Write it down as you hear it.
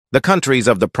The countries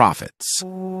of the prophets.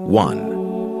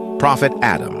 1. Prophet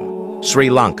Adam, Sri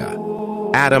Lanka.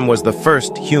 Adam was the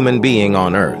first human being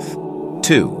on earth.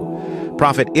 2.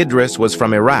 Prophet Idris was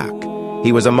from Iraq.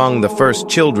 He was among the first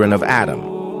children of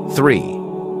Adam. 3.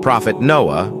 Prophet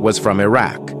Noah was from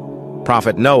Iraq.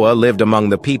 Prophet Noah lived among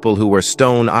the people who were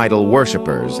stone idol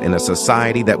worshippers in a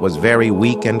society that was very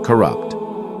weak and corrupt.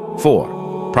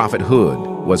 4. Prophet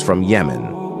Hud was from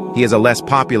Yemen. He is a less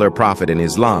popular prophet in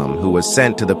Islam who was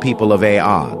sent to the people of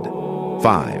Ad.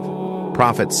 5.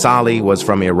 Prophet Salih was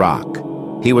from Iraq.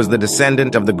 He was the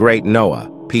descendant of the great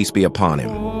Noah, peace be upon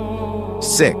him.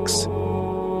 6.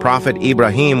 Prophet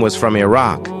Ibrahim was from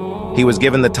Iraq. He was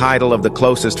given the title of the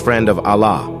closest friend of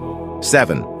Allah.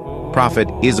 7. Prophet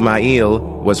Ismail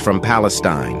was from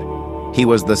Palestine. He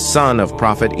was the son of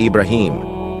Prophet Ibrahim.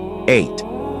 8.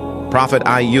 Prophet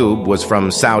Ayub was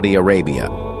from Saudi Arabia.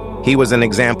 He was an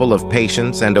example of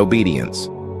patience and obedience.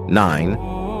 9.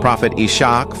 Prophet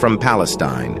Ishaq from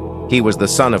Palestine. He was the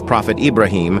son of Prophet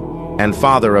Ibrahim and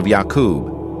father of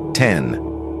Yaqub.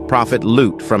 10. Prophet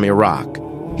Lut from Iraq.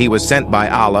 He was sent by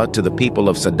Allah to the people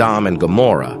of Sodom and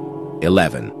Gomorrah.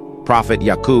 11. Prophet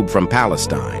Yaqub from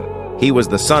Palestine. He was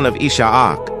the son of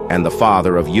Ishaq and the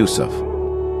father of Yusuf.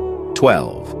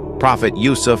 12. Prophet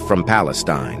Yusuf from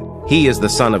Palestine. He is the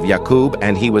son of Yaqub,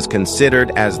 and he was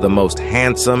considered as the most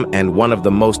handsome and one of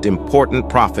the most important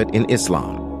prophet in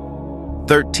Islam.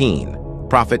 13.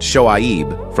 Prophet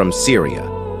Shoaib from Syria.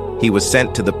 He was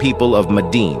sent to the people of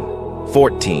Madin.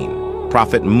 14.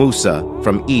 Prophet Musa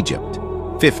from Egypt.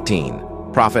 15.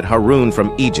 Prophet Harun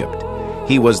from Egypt.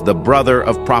 He was the brother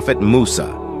of Prophet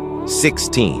Musa.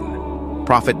 16.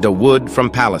 Prophet Dawood from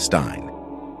Palestine.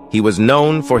 He was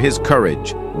known for his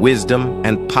courage, wisdom,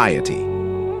 and piety.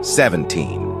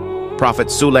 17. Prophet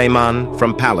Suleiman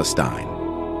from Palestine.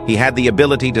 He had the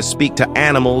ability to speak to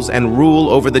animals and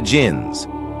rule over the jinns.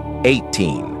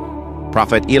 18.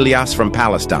 Prophet Ilyas from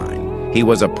Palestine. He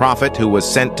was a prophet who was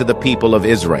sent to the people of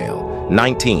Israel.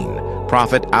 19.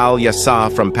 Prophet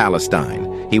Al-Yasa from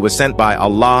Palestine. He was sent by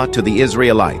Allah to the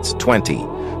Israelites. 20.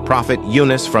 Prophet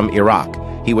Yunus from Iraq.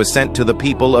 He was sent to the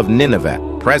people of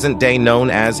Nineveh, present day known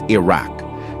as Iraq.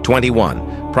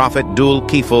 21. Prophet Dhul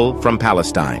Kifl from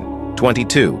Palestine.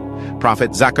 22.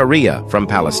 Prophet Zachariah from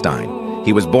Palestine.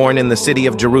 He was born in the city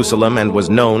of Jerusalem and was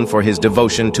known for his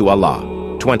devotion to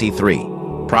Allah. 23.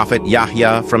 Prophet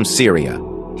Yahya from Syria.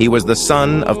 He was the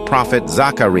son of Prophet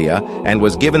Zachariah and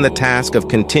was given the task of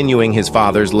continuing his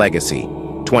father's legacy.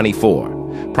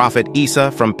 24. Prophet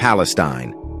Isa from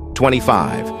Palestine.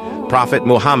 25. Prophet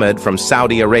Muhammad from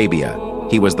Saudi Arabia.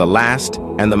 He was the last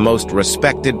and the most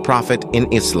respected prophet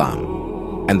in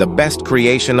Islam, and the best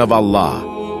creation of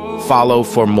Allah. Follow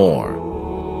for more.